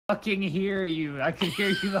fucking hear you. I could hear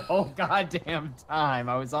you the whole goddamn time.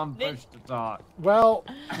 I was on push to talk. Well,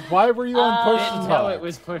 why were you on push to I didn't talk? know it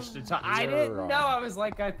was push to talk. I didn't know. I was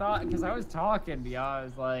like, I thought, because I was talking to you. I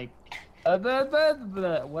was like, blah, blah,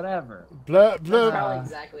 blah, whatever. Blah, blah. That's probably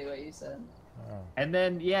exactly what you said. And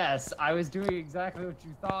then, yes, I was doing exactly what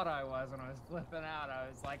you thought I was when I was flipping out. I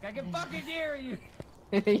was like, I can fucking hear you.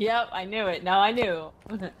 Yep, I knew it. No, I knew.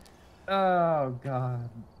 Oh, God.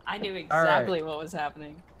 I knew exactly what was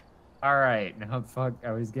happening. All right, now fuck,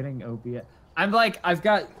 I was getting OBS. I'm like, I've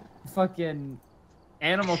got fucking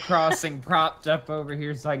Animal Crossing propped up over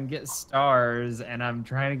here so I can get stars, and I'm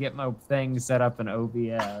trying to get my thing set up in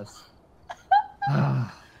OBS.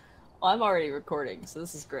 Well, I'm already recording, so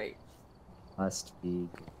this is great. Must be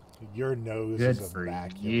Your nose good is for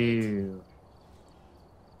immaculate. you.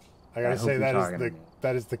 I gotta I hope say you're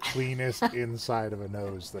that is the cleanest inside of a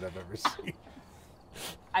nose that I've ever seen.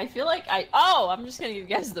 I feel like I'm just gonna give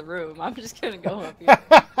you guys the room. I'm just gonna go up here.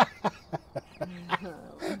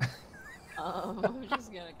 I'm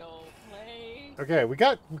just gonna go play. Okay, we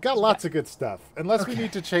got lots of good stuff. Unless we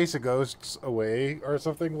need to chase a ghost away or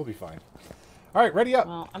something, we'll be fine. All right, ready up.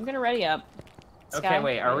 Well, I'm gonna ready up. Okay, Sky,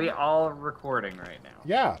 wait, are we all recording right now?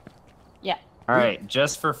 Yeah. Yeah. All right,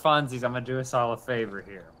 just for funsies, I'm gonna do us all a favor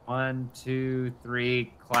here. 1, 2,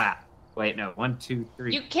 3, clap. Wait, no, 1, 2,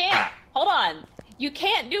 3. You can't. Clap. Hold on. You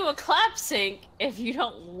can't do a clap sync if you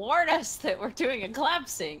don't warn us that we're doing a clap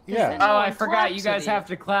sync. Yeah. Oh, I forgot. You guys have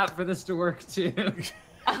to clap for this to work too.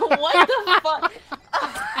 What the fuck?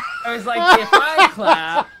 I was like, if I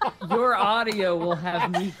clap, your audio will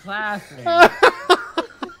have me clapping.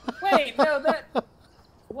 Wait, no, that.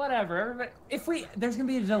 Whatever. Everybody, there's gonna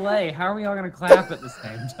be a delay. How are we all gonna clap at the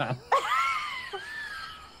same time?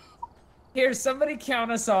 Here, somebody count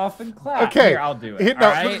us off and clap. Okay. Here, I'll do it. No,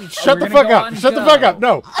 all right? Shut the fuck up. Shut the fuck up.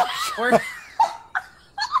 No.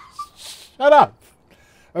 Shut up.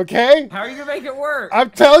 Okay? How are you gonna make it work?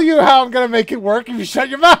 I'm telling you how I'm gonna make it work if you shut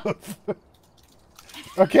your mouth.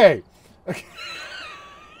 Okay. Okay.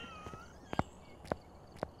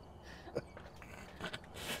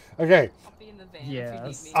 Okay. I'll be in the van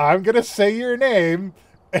Yes. if you need me. I'm gonna say your name,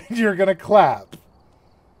 and you're gonna clap.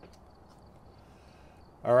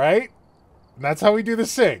 All right? And that's how we do the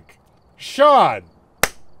sync. Sean.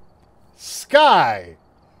 Sky.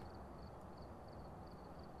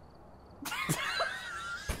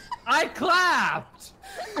 I clapped.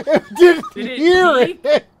 Didn't Did it hear beep?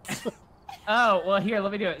 it. Oh, well, here,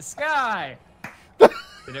 let me do it. Sky.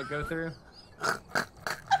 Did it go through?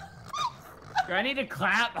 Do I need to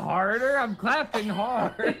clap harder? I'm clapping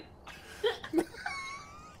hard.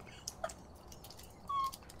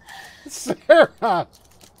 Sarah.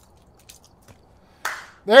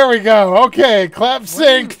 There we go. Okay, clap What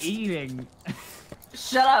are you synced. eating?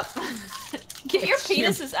 Shut up. Get your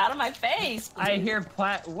penises out of my face. I hear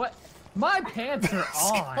what? My pants are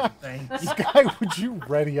on, thank you. Sky, would you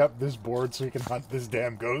ready up this board so we can hunt this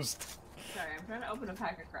damn ghost? Sorry, I'm trying to open a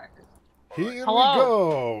pack of crackers. Here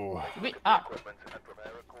Hello. we go.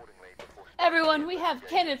 Everyone, we have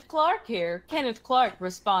Kenneth Clark here. Kenneth Clark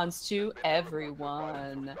responds to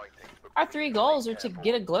everyone. Our 3 goals are to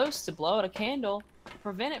get a ghost to blow out a candle,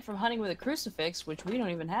 prevent it from hunting with a crucifix, which we don't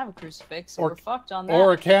even have a crucifix, so we're fucked on that.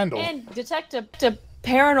 Or a candle. And detect a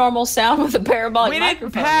paranormal sound with a parabolic We microphone.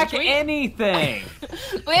 didn't pack which anything.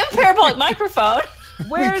 we have a parabolic microphone.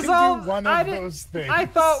 Where's we can all? do one I of didn't- those things. I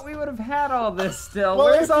thought we would have had all this still. Well,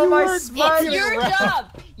 Where's if all you my weren't smudge? fucking It's your around.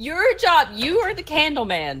 job. Your job. You are the candle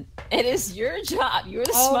man. It is your job. You're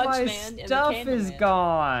the All smudge my man. And the stuff candle is man.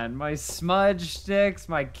 gone. My smudge sticks,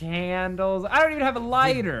 my candles. I don't even have a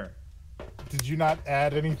lighter. Did you not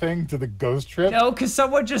add anything to the ghost trip? No, because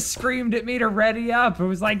someone just screamed at me to ready up. It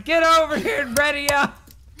was like, get over here and ready up.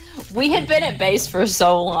 We had been at base for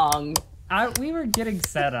so long. We were getting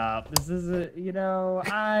set up. This is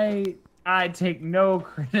I take no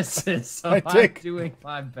criticism. I'm doing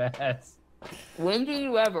my best. When do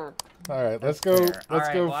you ever? All right, let's go. There. Let's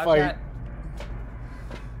All go right, well, fight.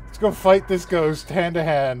 Let's go fight this ghost hand to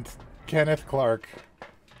hand. Kenneth Clark.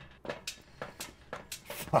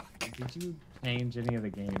 Fuck. Did you change any of the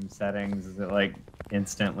game settings? Is it like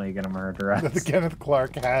instantly gonna murder us? The Kenneth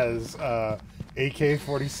Clark has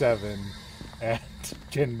AK-47 and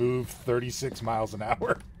can move 36 miles an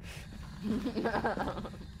hour.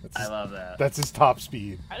 I love that. That's his top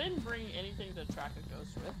speed. I didn't bring anything to track a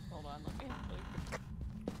ghost with. Hold on, let me.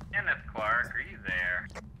 Kenneth Clark, are you there?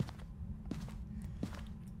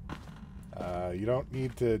 You don't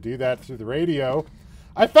need to do that through the radio.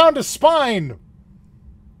 I found a spine!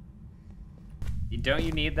 Don't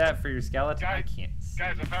you need that for your skeleton? Guys, I can't see.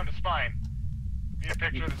 Guys, I found a spine. Need a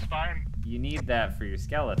picture of the spine? You need that for your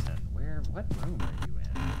skeleton. What room are you in?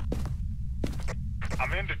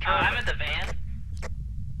 I'm in determined. I'm at the van.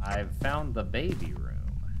 I've found the baby room.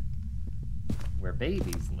 Where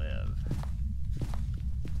babies live.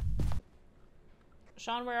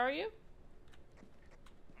 Sean, where are you?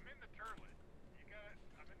 I'm in the toilet.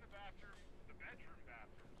 I'm in the bathroom, the bedroom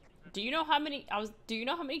bathroom. Do you know how many? Do you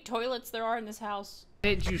know how many toilets there are in this house?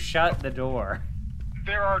 Why did you shut the door?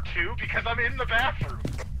 There are 2 because I'm in the bathroom.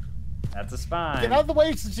 That's a spine. Get out of the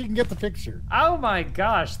way so she can get the picture. Oh my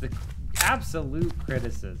gosh, the absolute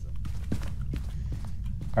criticism.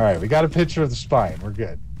 All right, we got a picture of the spine. We're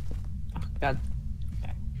good. Oh, God.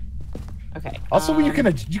 Okay. Also, you can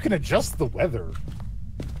adjust the weather.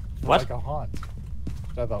 For What? Like a haunt.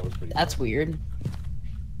 Which I thought was pretty. That's cool. weird.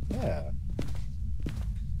 Yeah.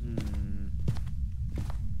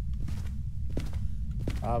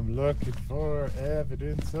 I'm looking for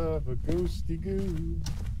evidence of a ghosty goo.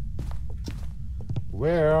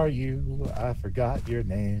 Where are you? I forgot your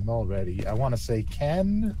name already. I want to say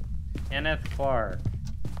Ken. Kenneth Clark.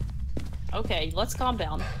 Okay, let's calm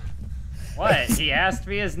down. What? He asked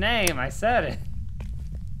me his name. I said it.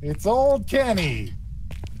 It's old Kenny.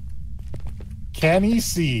 Kenny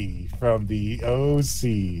C from the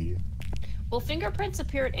OC. Will fingerprints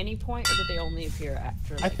appear at any point, or do they only appear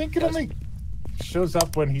after? I think it only shows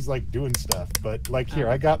up when he's like doing stuff. But like here,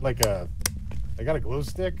 I got a glow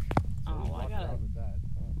stick. Oh, I got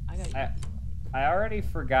it. I already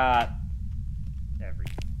forgot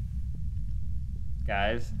everything.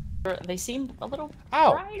 Guys. They seem a little.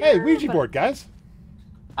 Oh, brighter, hey, Ouija but- board, guys.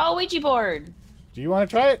 Oh, Ouija board. Do you want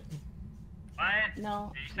to try it? What?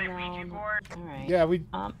 No. Did you say no, Ouija board? All right. Yeah, Do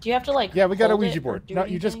you have to like? we got a hold it Ouija or board. do No,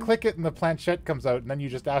 you just anything? click it and the planchette comes out, and then you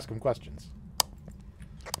just ask them questions.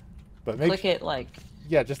 But Click it like.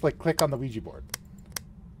 Yeah, just like click on the Ouija board.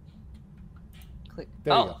 Click.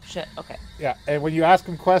 There you Oh go. shit. Okay. Yeah, and when you ask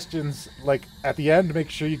them questions, like at the end,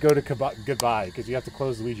 make sure you go to goodbye because you have to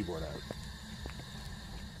close the Ouija board out.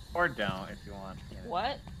 Or don't if you want.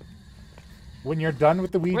 What? When you're done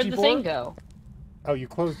with the Ouija Where'd the board, thing go? oh, you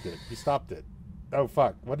closed it. You stopped it. Oh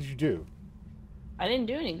fuck! What did you do? I didn't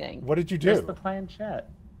do anything. What did you Just do? the planchette.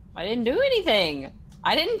 I didn't do anything.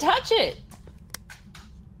 I didn't touch it.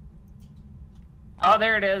 Oh,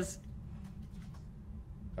 there it is.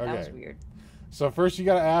 That was Okay. weird. So first you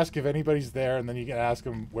gotta ask if anybody's there, and then you can ask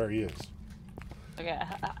him where he is. Okay.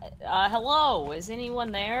 Hello. Is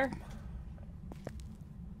anyone there?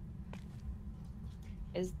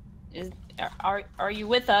 Are you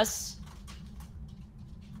with us?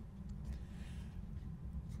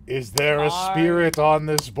 Is there a spirit on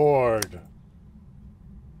this board?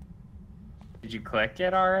 Did you click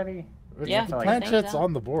it already? Yeah, The I think planchette's so.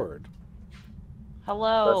 on the board.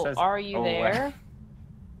 Hello. It says, Are you "Oh, there?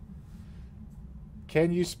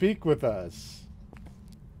 Can you speak with us?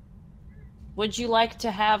 Would you like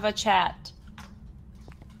to have a chat?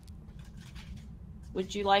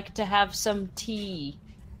 Would you like to have some tea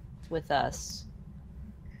with us?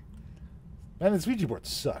 Man, this Ouija board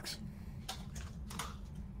sucks.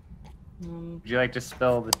 Would you like to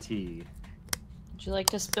spill the tea? Would you like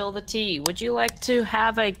to spill the tea? Would you like to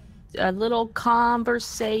have a little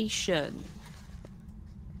conversation?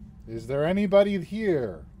 Is there anybody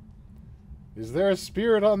here? Is there a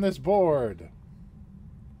spirit on this board?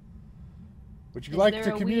 Would you Is like there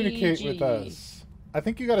to a communicate with Ouija? us? I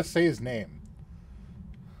think you gotta say his name.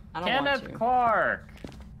 I don't Kenneth want to. Clark.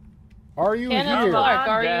 Are you Kenneth here? Clark,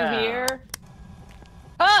 are down. you here?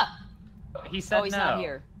 Ah! He said Oh, he's no. not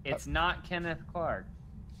here. It's not Kenneth Clark.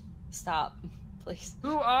 Stop, please.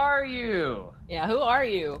 Who are you? Yeah, who are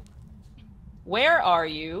you? Where are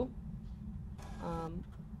you?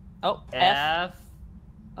 Oh, F. F.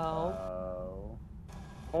 O. O.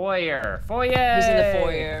 Foyer. Foyer. He's in the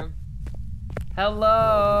foyer.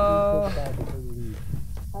 Hello.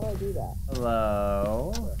 How do I do that?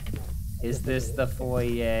 Hello. Is this the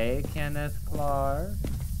foyer, Kenneth Clark?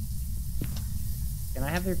 Can I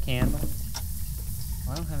have your candles?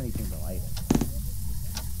 I don't have anything to light it.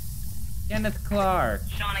 Kenneth Clark.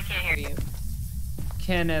 Sean, I can't hear you.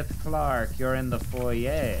 Kenneth Clark, you're in the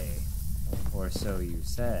foyer. Or so you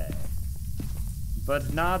say.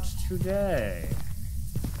 But not today.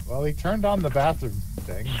 Well, he turned on the bathroom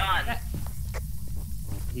thing. Sean,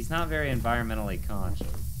 He's not very environmentally conscious.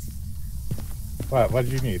 What? What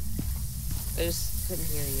did you need? I just couldn't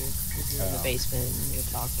hear you. You're in the Oh. basement and you're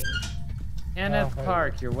talking. Kenneth Oh, hey.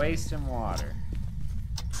 Clark, you're wasting water.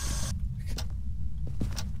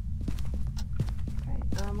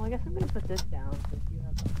 Okay. Well, I guess I'm gonna put this down since you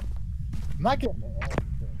have. I'm not getting it.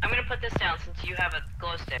 I'm gonna put this down since you have a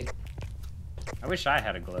glow stick. I wish I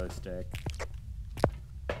had a glow stick.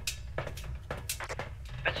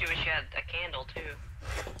 you had a candle too.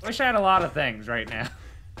 Wish I had a lot of things right now.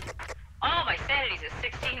 Oh, my sanity's at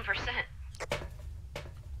 16%.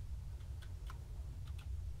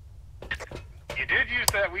 You did use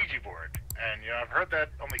that Ouija board, and I've heard that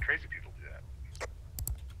only crazy people do that.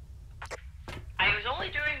 I was only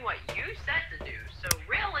doing what you said to do, so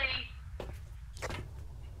really...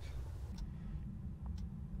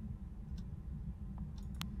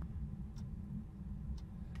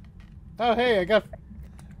 Oh, hey, I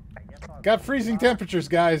got freezing temperatures,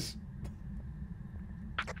 guys.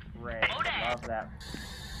 Great. Love that.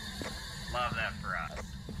 Love that for us.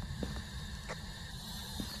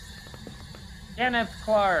 Kenneth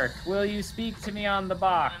Clark, will you speak to me on the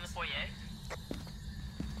box? In the foyer?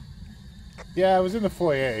 Yeah, I was in the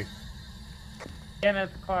foyer.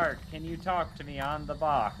 Kenneth Clark, can you talk to me on the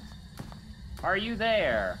box? Are you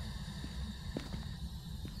there?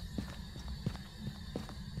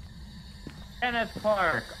 Kenneth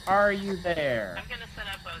Clark, are you there? I'm gonna set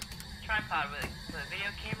up a tripod with a video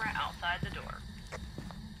camera outside the door.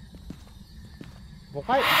 What?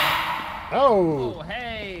 Oh, Oh!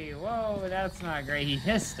 hey, whoa, that's not great. He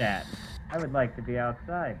hissed at me. I would like to be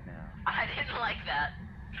outside now. I didn't like that.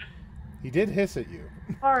 He did hiss at you.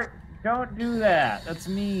 Clark, don't do that. That's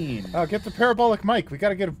mean. Oh, get the parabolic mic. We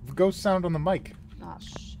gotta get a ghost sound on the mic. Oh,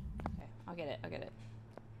 shh. Okay, I'll get it. I'll get it.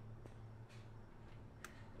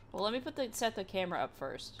 Well, let me set the camera up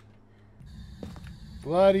first.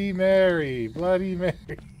 Bloody Mary, Bloody Mary.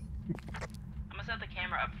 I'm gonna set the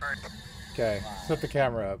camera up first. Okay, set the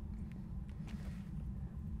camera up.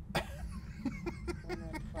 Kenneth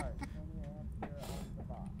Clark, can you answer on the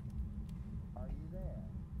box? Are you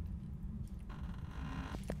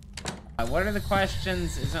there? What are the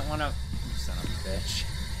questions? Isn't one of... You son of a bitch.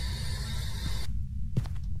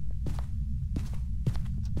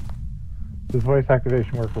 Does voice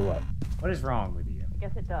activation work for what? What is wrong with you? I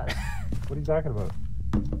guess it does. What are you talking about?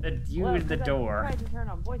 You and the door. I tried to turn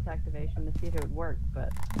on voice activation to see if it would work, but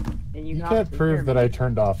and You can can't obviously hear prove that me. I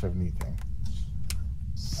turned off anything.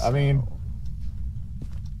 I mean...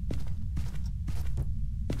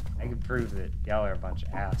 I can prove that y'all are a bunch of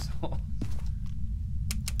assholes.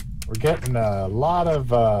 We're getting a lot of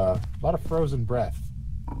frozen breath.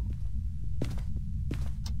 Good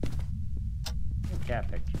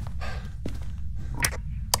cat picture.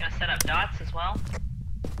 Gonna set up dots as well.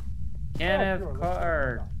 Kenneth sure, let's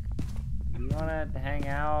Clark, do you want to hang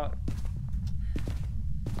out?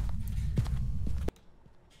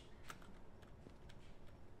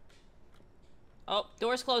 Oh,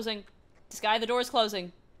 door's closing. Sky, the door's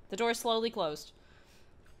closing. The door's slowly closed.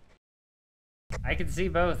 I can see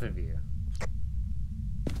both of you.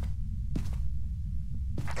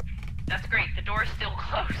 That's great. The door's still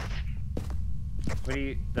closed. What do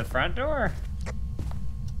you... The front door?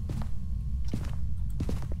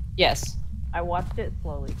 Yes. I watched it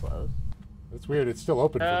slowly close. That's weird. It's still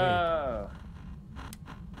open for Oh.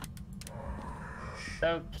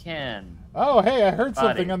 So, Ken. me. Oh, hey, I heard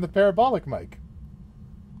something Buddy. on the parabolic mic.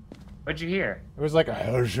 What'd you hear? It was like a...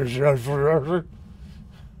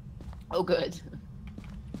 Oh, good.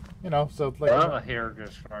 You know, so like... Oh, here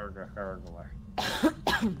goes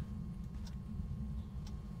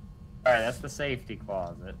Alright, that's the safety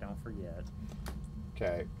closet. Don't forget.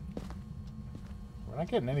 Okay. We're not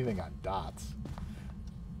getting anything on dots.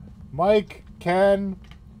 Mike, Ken,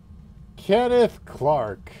 Kenneth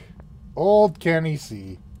Clark. Old Kenny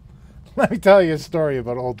C. Let me tell you a story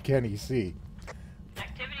about old Kenny C.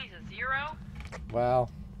 Activity's at 0. Well,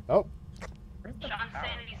 oh, Where's the Sean's power?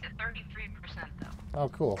 sanity's at 33% though. oh,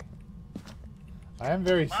 cool. I am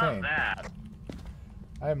very Love sane. that.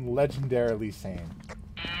 I am legendarily sane.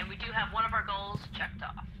 And we do have one of our goals checked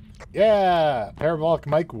off. Yeah, parabolic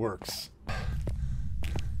mic works.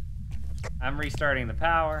 I'm restarting the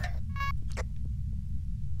power.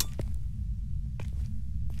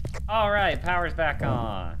 Alright, power's back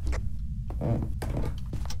on.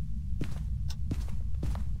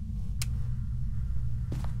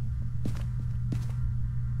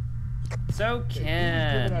 So, He's giving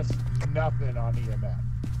Ken. us nothing on EMF.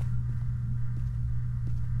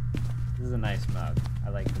 This is a nice mug. I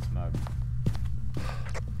like this mug.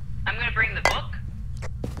 I'm gonna bring the book.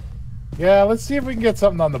 Yeah, let's see if we can get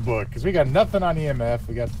something on the book, because we got nothing on EMF,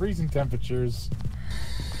 we got freezing temperatures,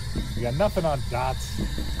 we got nothing on dots.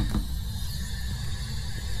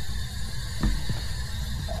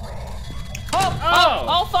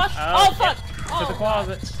 Oh, fuck! Oh, fuck! To the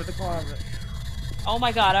closet. To the closet. Oh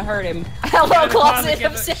my god, I heard him. Hello, Get in the closet get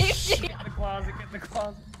of in the- safety. Get in the closet. Get in the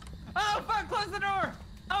closet. Oh, fuck! Close the door!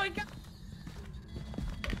 Oh, he got...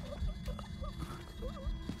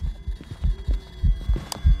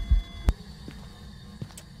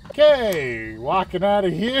 Okay, walking out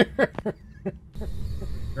of here.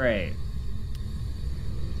 Great.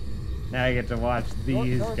 Now I get to watch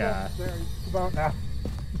these guys. Come out now.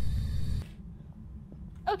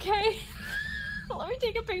 Okay. Let me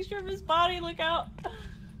take a picture of his body. Look out.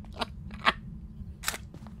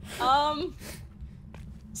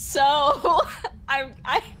 So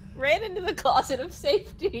I ran into the closet of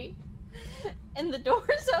safety, and the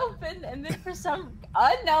door's open, and then for some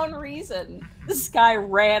unknown reason, this guy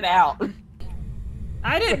ran out.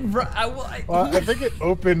 I didn't. Well, I think it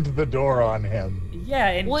opened the door on him. Yeah,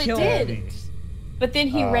 and Well, it killed did. me. But then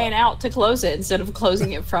he ran out to close it instead of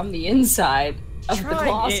closing it from the inside of the Trying-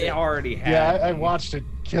 closet. It already had. Yeah, I me. watched it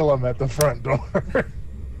kill him at the front door.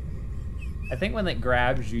 I think when it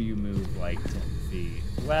grabs you, you move like 10 feet.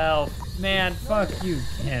 Well, man, fuck you,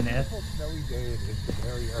 Kenneth. Snowy day it is the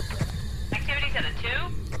barrier. Activities at a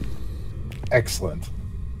 2? Excellent.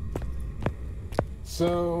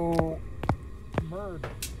 So, Murd,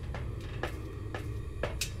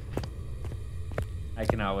 I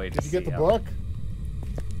cannot wait to did you get see the how- book?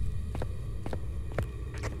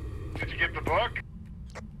 Did you get the book?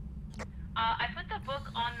 I put the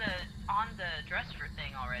book on the dresser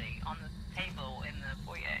thing already, on the table in the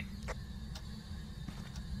foyer.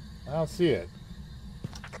 I don't see it.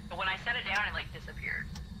 But when I set it down, it like disappeared.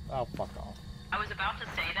 Oh, fuck off. I was about to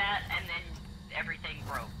say that, and then everything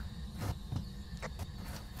broke.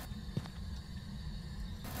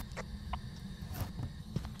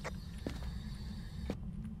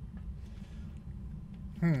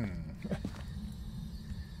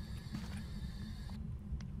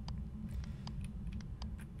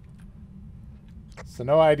 So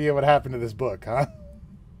no idea what happened to this book, huh?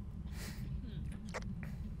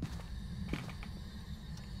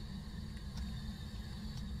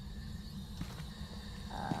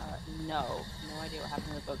 No idea what happened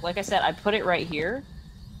to the book. Like I said, I put it right here,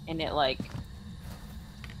 and it like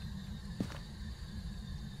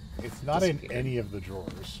It's not in disappeared. any of the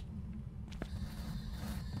drawers.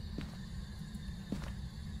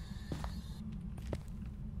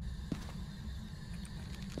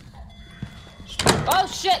 Oh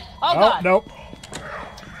shit! Oh god! Nope.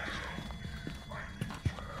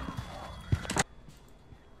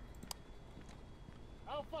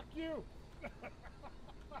 Oh, fuck you!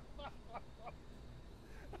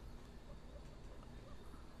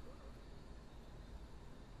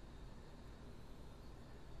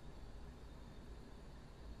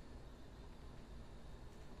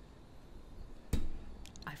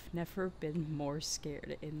 I've never been more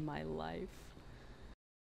scared in my life.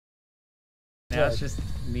 Now it's just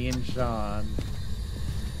me and Sean.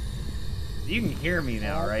 You can hear me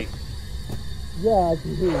now, right? Yeah, I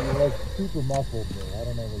can hear you. Like, super muffled, though. I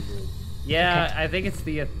don't know what you're... Yeah, I think it's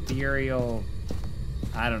the ethereal,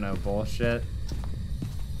 I don't know, bullshit.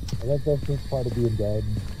 I think that's just part of being dead.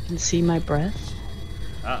 You can see my breath?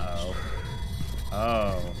 Uh-oh.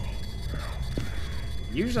 Oh.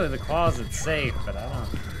 Usually the closet's safe, but I don't...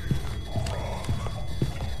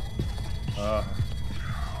 Oh.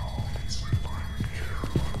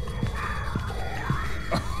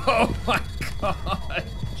 Oh my god!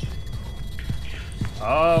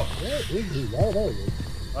 Oh. Where is he? Oh, there he is.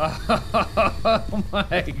 Oh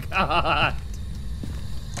my god!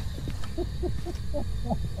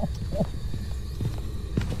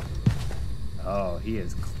 Oh, he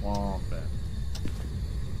is clomping.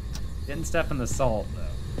 Didn't step in the salt,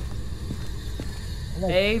 though.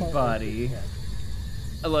 Hey, buddy.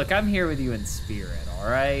 Look, I'm here with you in spirit,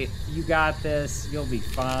 alright? You got this. You'll be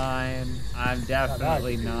fine. I'm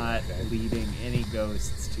definitely not leading any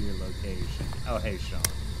ghosts to your location. Oh, hey, Sean.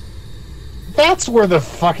 That's where the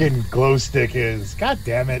fucking glow stick is. God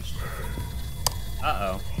damn it.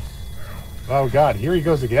 Uh-oh. Oh, God. Here he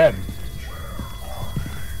goes again.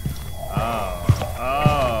 Oh.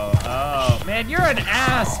 Man, you're an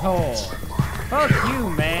asshole. Fuck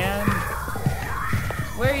you, man.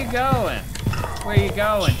 Where you going? Where you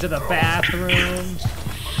going? To the bathroom?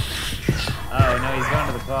 Oh, no, he's going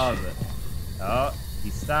to the closet. Oh, he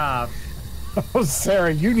stopped. Oh,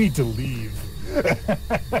 Sarah, you need to leave.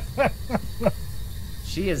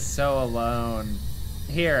 She is so alone.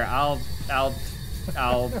 Here, I'll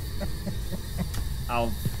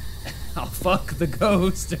fuck the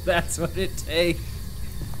ghost if that's what it takes.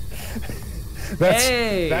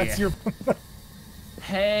 That's your...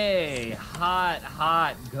 Hey,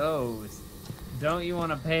 hot ghost. Don't you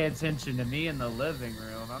want to pay attention to me in the living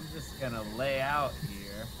room? I'm just gonna lay out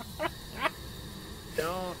here.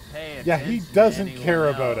 Don't pay attention. Yeah, he to doesn't anyone care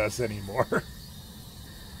else. about us anymore.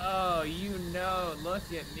 Oh, you know, look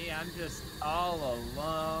at me. I'm just all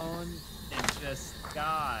alone and just,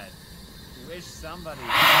 God, Wish somebody. You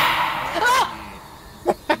know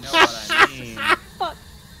what I mean? Fuck.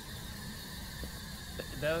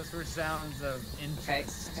 Those were sounds of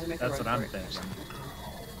interest. Okay, That's what I'm thinking.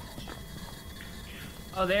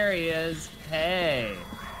 Oh, there he is. Hey.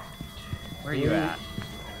 Where you at?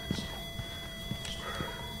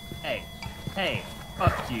 Hey. Hey.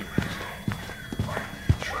 Fuck you.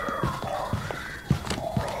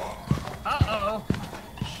 Uh-oh.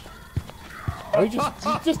 Oh, he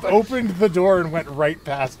just opened the door and went right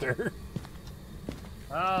past her.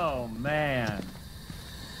 Oh, man.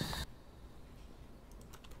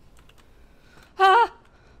 Ah.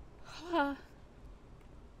 Ah.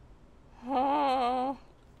 Oh.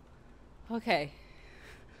 Okay.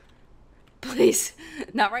 Please,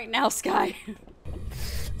 not right now, Sky.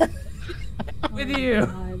 With you.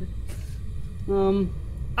 God.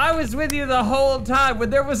 I was with you the whole time. When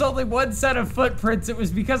there was only one set of footprints, it was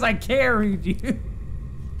because I carried you.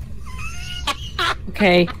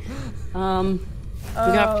 Okay. We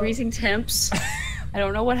got freezing temps. I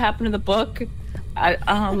don't know what happened to the book. We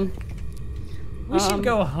should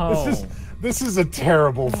go home. This is a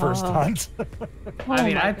terrible first hunt. I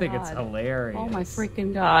mean, my I think it's God. hilarious. Oh my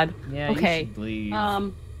freaking God. Yeah, Okay. you should leave.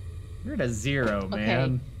 You're at a 0, Okay.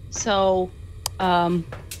 man. So,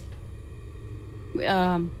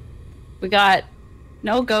 we got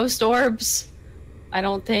no ghost orbs, I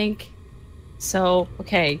don't think. So,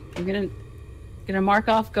 okay, I'm gonna mark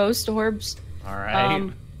off ghost orbs. All right.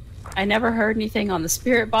 I never heard anything on the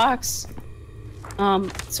spirit box. So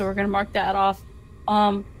we're gonna mark that off.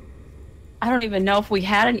 I don't even know if we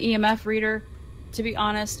had an EMF reader, to be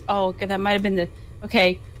honest. Oh, okay, that might have been the.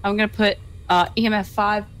 Okay, I'm gonna put EMF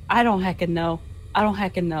 5. I don't heckin' know.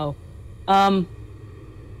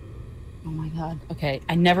 Oh my God. Okay,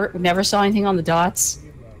 I never saw anything on the dots.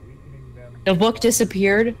 The book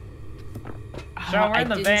disappeared. So we're in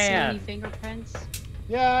the I didn't van. see any fingerprints.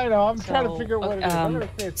 Yeah, I know. I'm trying to figure out what it is. I'm gonna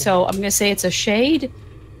say it's So I'm gonna say it's a shade.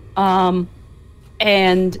 I'm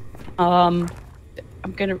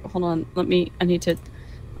gonna hold on. I need to.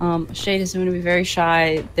 A shade is going to be very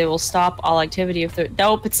shy. They will stop all activity if they're.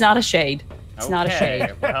 Nope, it's not a shade. It's not a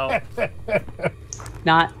shade. Well,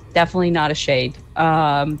 Definitely not a shade.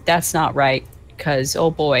 That's not right. Because oh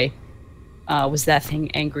boy, was that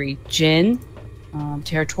thing angry? Jinn,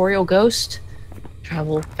 territorial ghost,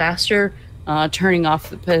 travel faster. Turning off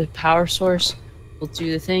the power source will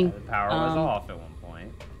do the thing. the power was off at one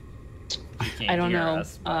point. You can't I don't hear know.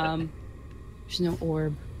 us, but There's no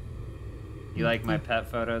orb. you like my pet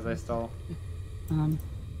photos I stole? Yeah,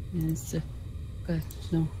 it's okay.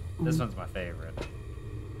 No. This one's my favorite.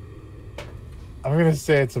 I'm gonna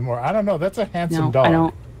say it's a more. I don't know. That's a handsome No, dog. I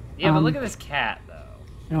don't. Yeah, but look at this cat, though.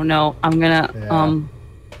 I don't know. I'm gonna. Yeah. I mean,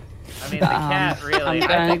 the cat really. I'm I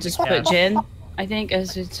gonna think just the put cat- Jinn. I think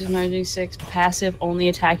as it's emerging 6, passive, only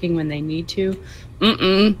attacking when they need to.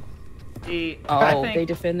 See, Oh, I think, they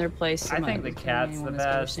defend their place. I think the cat's the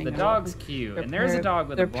best. The dog's cute, and there's a dog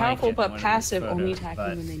with They're a blanket. powerful in but one of these passive, only photos, attacking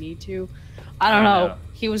but when they need to. I don't know.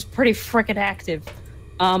 He was pretty frickin' active.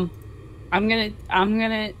 I'm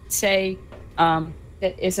gonna say that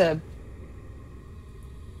it's a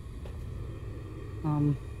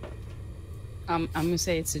I'm gonna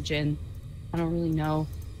say it's a Jinn. I don't really know,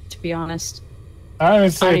 to be honest. I'm gonna I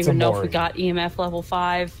say don't it's a even know if we Mori. got EMF level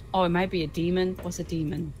 5. Oh, it might be a demon. What's a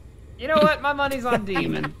demon? You know what? My money's on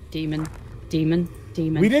demon. Demon.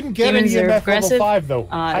 We didn't get Demons any are EMF level aggressive. 5 though. They're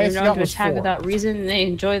Highest known got to was attack 4. without reason, and they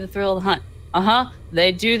enjoy the thrill of the hunt.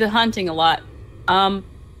 They do the hunting a lot.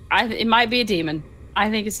 It might be a demon. I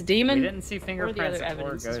think it's a demon. We didn't see What are the fingerprints other or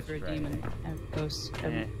evidences ghost for a writing. demon? Ghost,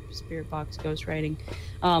 Eh. spirit box, ghost writing.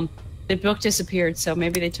 The book disappeared, so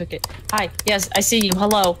maybe they took it. Hi, yes, I see you.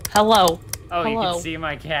 Hello. Oh, you Hello. can see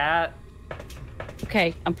my cat?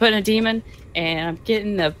 Okay, I'm putting a demon, and I'm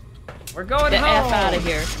getting the We're going F home! out of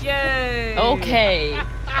here. Yay! Okay.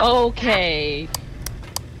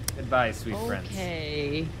 Goodbye, sweet friends.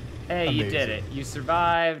 Okay. Hey, you did it. Amazing. You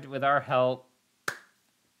survived with our help.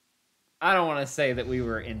 I don't want to say that we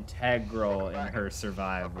were integral in her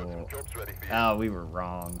survival. Oh, we were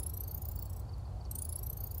wrong.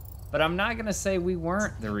 But I'm not going to say we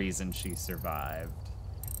weren't the reason she survived.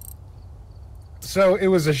 So it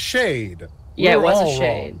was a shade. Yeah, We it were was a all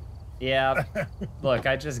shade. wrong. Yeah. Look,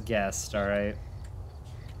 I just guessed, alright?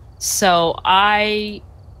 So I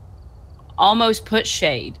almost put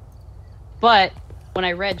shade. But when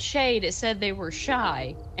I read shade, it said they were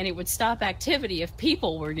shy, and it would stop activity if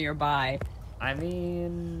people were nearby. I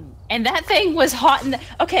mean... And that thing was hot.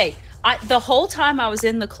 Okay, the whole time I was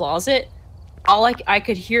in the closet, I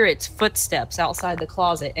could hear its footsteps outside the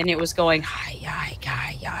closet, and it was going hi.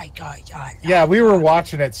 Yeah, we were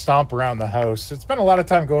watching it stomp around the house. It spent a lot of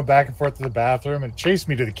time going back and forth to the bathroom and chased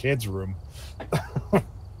me to the kids' room.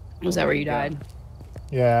 Was that where you died?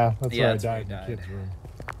 Yeah, that's where I that's where died you in the kids' room.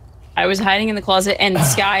 I was hiding in the closet, and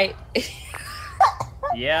Sky,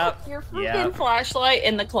 Yep. your freaking flashlight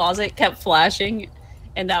in the closet kept flashing,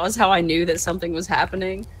 and that was how I knew that something was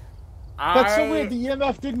happening. That's so weird. The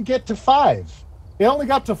EMF didn't get to 5. It only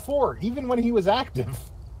got to 4, even when he was active.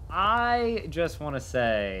 I just want to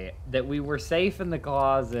say that we were safe in the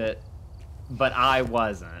closet, but I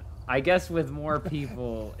wasn't. I guess with more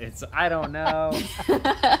people, it's, I don't know.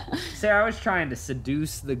 Sarah, I was trying to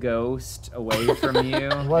seduce the ghost away from you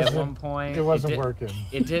at one point. It wasn't working.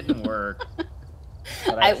 It didn't work.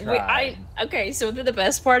 But I tried. Okay, so the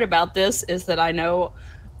best part about this is that I know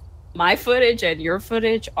my footage and your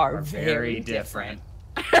footage are very different.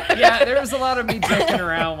 Yeah, there was a lot of me dicking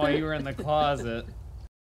around while you were in the closet.